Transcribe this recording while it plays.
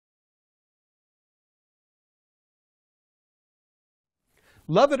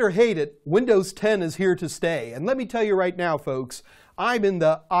Love it or hate it, Windows 10 is here to stay. And let me tell you right now, folks, I'm in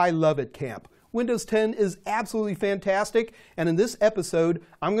the I love it camp. Windows 10 is absolutely fantastic, and in this episode,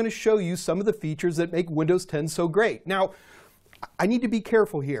 I'm going to show you some of the features that make Windows 10 so great. Now, I need to be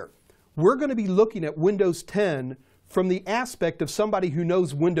careful here. We're going to be looking at Windows 10 from the aspect of somebody who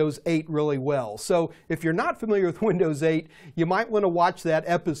knows Windows 8 really well. So if you're not familiar with Windows 8, you might want to watch that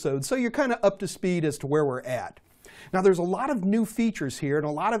episode so you're kind of up to speed as to where we're at. Now there's a lot of new features here and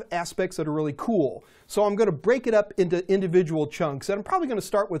a lot of aspects that are really cool. So I'm going to break it up into individual chunks, and I'm probably going to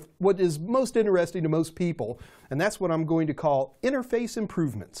start with what is most interesting to most people, and that's what I'm going to call interface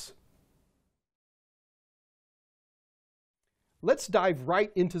improvements. Let's dive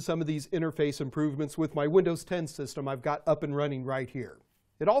right into some of these interface improvements with my Windows 10 system I've got up and running right here.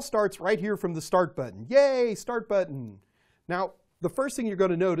 It all starts right here from the Start button. Yay, Start button! Now, the first thing you're going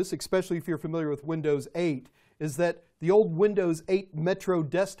to notice, especially if you're familiar with Windows 8, is that the old Windows 8 Metro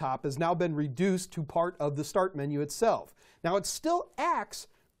desktop has now been reduced to part of the Start menu itself. Now, it still acts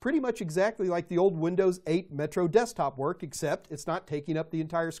pretty much exactly like the old Windows 8 Metro desktop worked, except it's not taking up the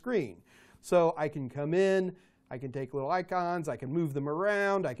entire screen. So I can come in, I can take little icons, I can move them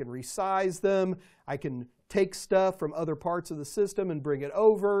around, I can resize them, I can take stuff from other parts of the system and bring it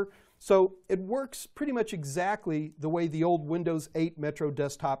over. So it works pretty much exactly the way the old Windows 8 Metro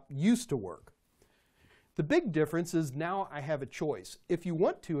desktop used to work. The big difference is now I have a choice. If you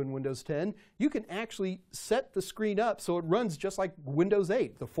want to in Windows 10, you can actually set the screen up so it runs just like Windows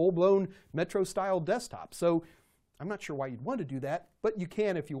 8, the full-blown Metro-style desktop. So I'm not sure why you'd want to do that, but you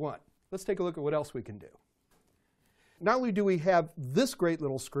can if you want. Let's take a look at what else we can do. Not only do we have this great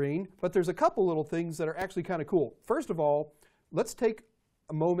little screen, but there's a couple little things that are actually kind of cool. First of all, let's take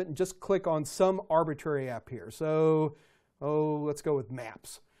a moment and just click on some arbitrary app here. So, let's go with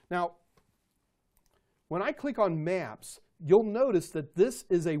Maps. Now, when I click on Maps, you'll notice that this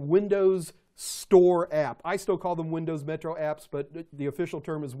is a Windows Store app. I still call them Windows Metro apps, but the official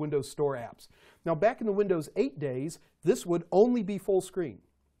term is Windows Store apps. Now, back in the Windows 8 days, this would only be full screen.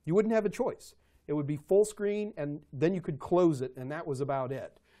 You wouldn't have a choice. It would be full screen, and then you could close it, and that was about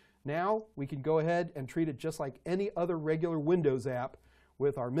it. Now, we can go ahead and treat it just like any other regular Windows app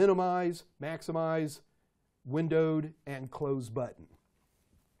with our minimize, maximize, windowed, and close button.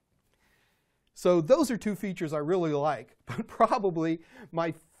 So those are two features I really like, but probably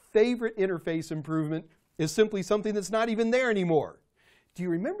my favorite interface improvement is simply something that's not even there anymore. Do you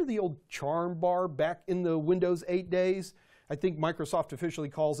remember the old charm bar back in the Windows 8 days? I think Microsoft officially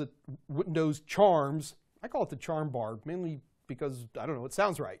calls it Windows Charms. I call it the charm bar, mainly because, I don't know, it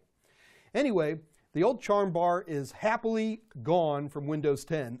sounds right. Anyway, the old charm bar is happily gone from Windows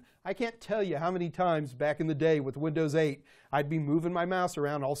 10. I can't tell you how many times back in the day with Windows 8, I'd be moving my mouse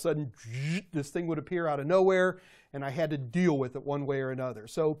around, all of a sudden, this thing would appear out of nowhere, and I had to deal with it one way or another.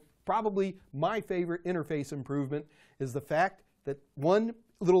 So probably my favorite interface improvement is the fact that one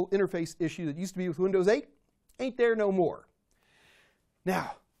little interface issue that used to be with Windows 8 ain't there no more.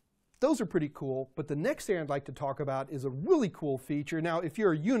 Now, those are pretty cool, but the next thing I'd like to talk about is a really cool feature. Now, if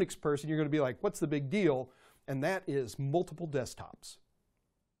you're a Unix person, you're going to be like, what's the big deal? And that is multiple desktops.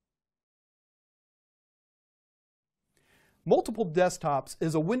 Multiple desktops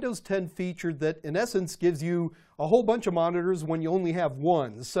is a Windows 10 feature that, in essence, gives you a whole bunch of monitors when you only have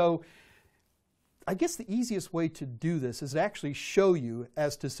one. So I guess the easiest way to do this is to actually show you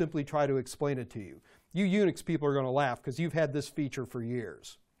as to simply try to explain it to you. You Unix people are going to laugh because you've had this feature for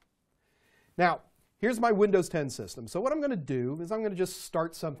years. Now, here's my Windows 10 system. So what I'm going to do is I'm going to just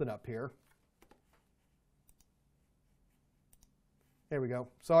start something up here. There we go.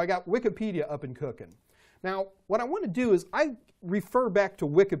 So I got Wikipedia up and cooking. Now, what I want to do is I refer back to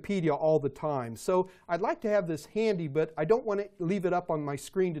Wikipedia all the time. So I'd like to have this handy, but I don't want to leave it up on my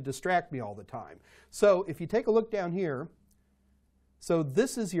screen to distract me all the time. So if you take a look down here, so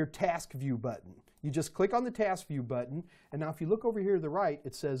this is your Task View button. You just click on the Task View button, and now if you look over here to the right,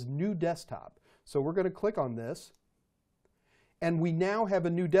 it says New Desktop. So we're going to click on this, and we now have a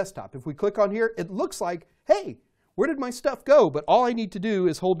new desktop. If we click on here, it looks like, hey, where did my stuff go? But all I need to do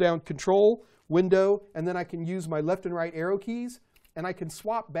is hold down Control, Window, and then I can use my left and right arrow keys, and I can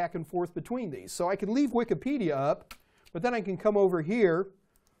swap back and forth between these. So I can leave Wikipedia up, but then I can come over here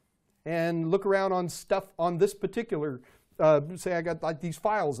and look around on stuff on this particular say I got like these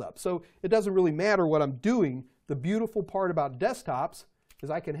files up. So it doesn't really matter what I'm doing. The beautiful part about desktops is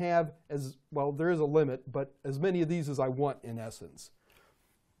I can have, as well, there is a limit, but as many of these as I want in essence.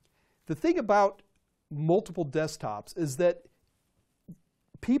 The thing about multiple desktops is that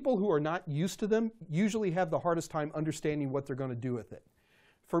people who are not used to them usually have the hardest time understanding what they're going to do with it.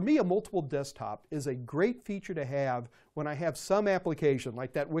 for me, a multiple desktop is a great feature to have when I have some application,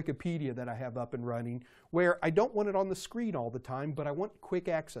 like that Wikipedia that I have up and running, where I don't want it on the screen all the time, but I want quick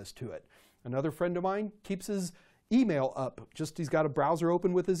access to it. Another friend of mine keeps his email up. He's got a browser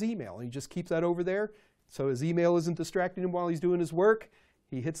open with his email, and he just keeps that over there, so his email isn't distracting him while he's doing his work.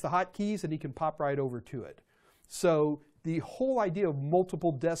 He hits the hotkeys, and he can pop right over to it. So the whole idea of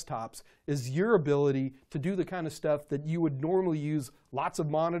multiple desktops is your ability to do the kind of stuff that you would normally use lots of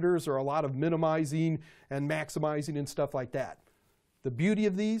monitors or a lot of minimizing and maximizing and stuff like that. The beauty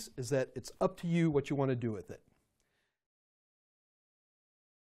of these is that it's up to you what you want to do with it.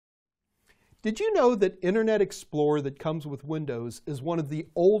 Did you know that Internet Explorer that comes with Windows is one of the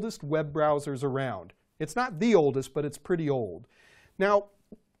oldest web browsers around? It's not the oldest, but it's pretty old. Now,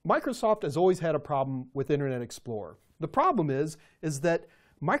 Microsoft has always had a problem with Internet Explorer. The problem is that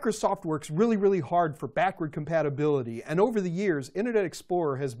Microsoft works really, really hard for backward compatibility, and over the years, Internet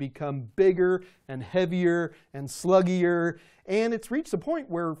Explorer has become bigger and heavier and sluggier, and it's reached a point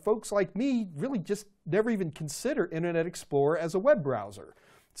where folks like me really just never even consider Internet Explorer as a web browser.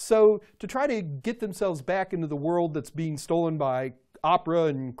 So to try to get themselves back into the world that's being stolen by Opera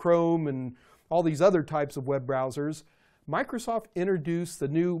and Chrome and all these other types of web browsers, Microsoft introduced the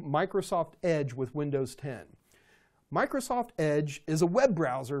new Microsoft Edge with Windows 10. Microsoft Edge is a web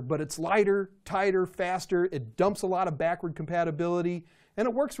browser, but it's lighter, tighter, faster. It dumps a lot of backward compatibility, and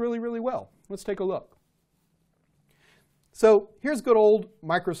it works really, really well. Let's take a look. So here's good old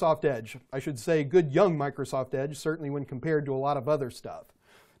Microsoft Edge. I should say good young Microsoft Edge, certainly when compared to a lot of other stuff.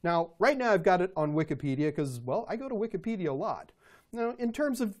 Now, right now I've got it on Wikipedia because, well, I go to Wikipedia a lot. Now, in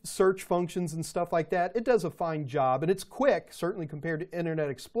terms of search functions and stuff like that, it does a fine job, and it's quick, certainly compared to Internet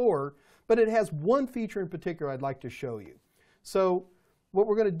Explorer, but it has one feature in particular I'd like to show you. So what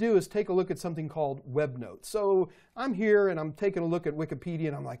we're going to do is take a look at something called Web Notes. So I'm here and I'm taking a look at Wikipedia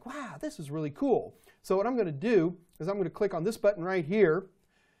and I'm like, wow, this is really cool. So what I'm going to do is I'm going to click on this button right here,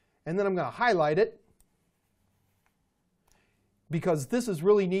 and then I'm going to highlight it because this is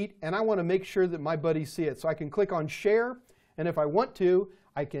really neat, and I want to make sure that my buddies see it. So I can click on Share, and if I want to,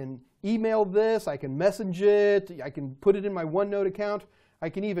 I can email this, I can message it, I can put it in my OneNote account. I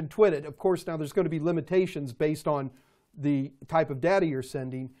can even tweet it. Of course, now there's going to be limitations based on the type of data you're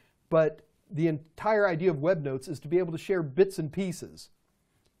sending, but the entire idea of Web Notes is to be able to share bits and pieces.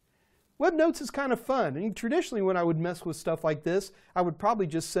 Web Notes is kind of fun. I mean, traditionally, when I would mess with stuff like this, I would probably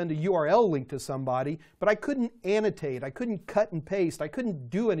just send a URL link to somebody, but I couldn't annotate, I couldn't cut and paste, I couldn't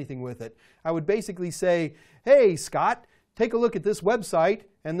do anything with it. I would basically say, hey, Scott, take a look at this website,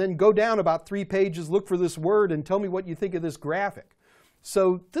 and then go down about 3 pages, look for this word, and tell me what you think of this graphic.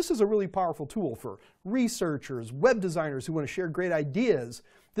 So this is a really powerful tool for researchers, web designers who want to share great ideas.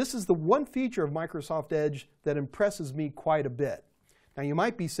 This is the one feature of Microsoft Edge that impresses me quite a bit. Now you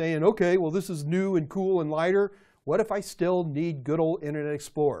might be saying, okay, well this is new and cool and lighter. What if I still need good old Internet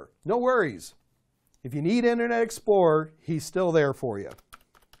Explorer? No worries. If you need Internet Explorer, he's still there for you.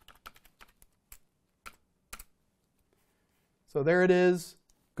 So there it is,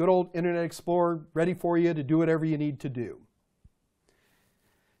 good old Internet Explorer, ready for you to do whatever you need to do.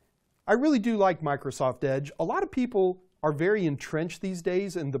 I really do like Microsoft Edge. A lot of people are very entrenched these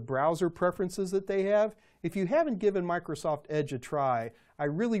days in the browser preferences that they have. If you haven't given Microsoft Edge a try, I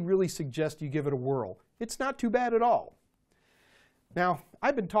really, really suggest you give it a whirl. It's not too bad at all. Now,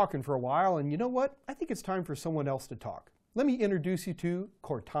 I've been talking for a while, and you know what? I think it's time for someone else to talk. Let me introduce you to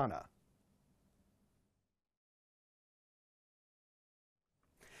Cortana.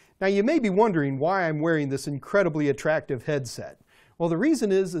 Now, you may be wondering why I'm wearing this incredibly attractive headset. Well, the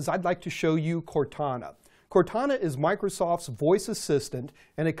reason is I'd like to show you Cortana. Cortana is Microsoft's voice assistant,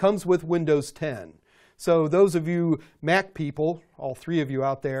 and it comes with Windows 10. So those of you Mac people, all 3 of you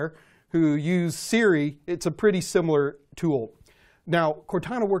out there, who use Siri, it's a pretty similar tool. Now,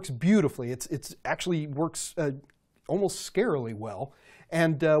 Cortana works beautifully. It actually works almost scarily well.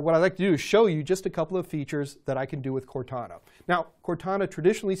 And what I'd like to do is show you just a couple of features that I can do with Cortana. Now, Cortana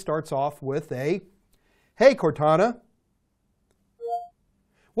traditionally starts off with a, hey Cortana,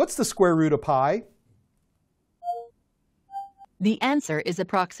 what's the square root of pi? The answer is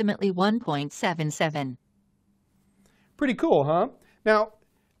approximately 1.77. Pretty cool, huh? Now,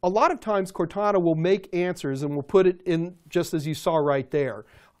 a lot of times Cortana will make answers and will put it in just as you saw right there.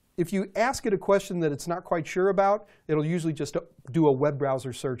 If you ask it a question that it's not quite sure about, it'll usually just do a web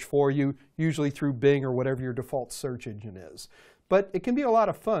browser search for you, usually through Bing or whatever your default search engine is. But it can be a lot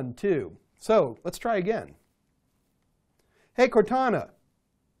of fun too. So let's try again. Hey Cortana,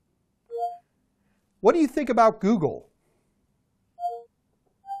 what do you think about Google?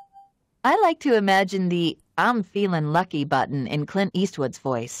 I like to imagine the I'm feeling lucky button in Clint Eastwood's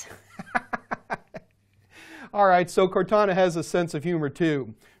voice. All right, so Cortana has a sense of humor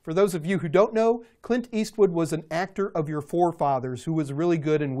too. For those of you who don't know, Clint Eastwood was an actor of your forefathers who was really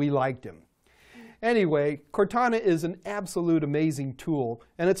good and we liked him. Anyway, Cortana is an absolute amazing tool,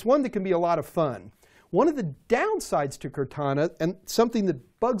 and it's one that can be a lot of fun. One of the downsides to Cortana, and something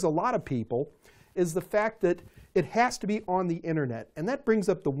that bugs a lot of people, is the fact that it has to be on the internet. And that brings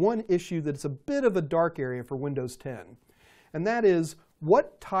up the one issue that's a bit of a dark area for Windows 10. And that is,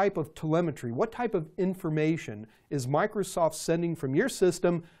 what type of telemetry, what type of information is Microsoft sending from your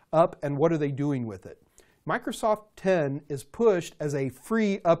system up, and what are they doing with it? Microsoft 10 is pushed as a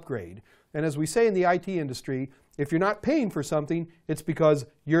free upgrade. And as we say in the IT industry, if you're not paying for something, it's because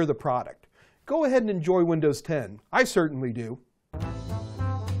you're the product. Go ahead and enjoy Windows 10. I certainly do.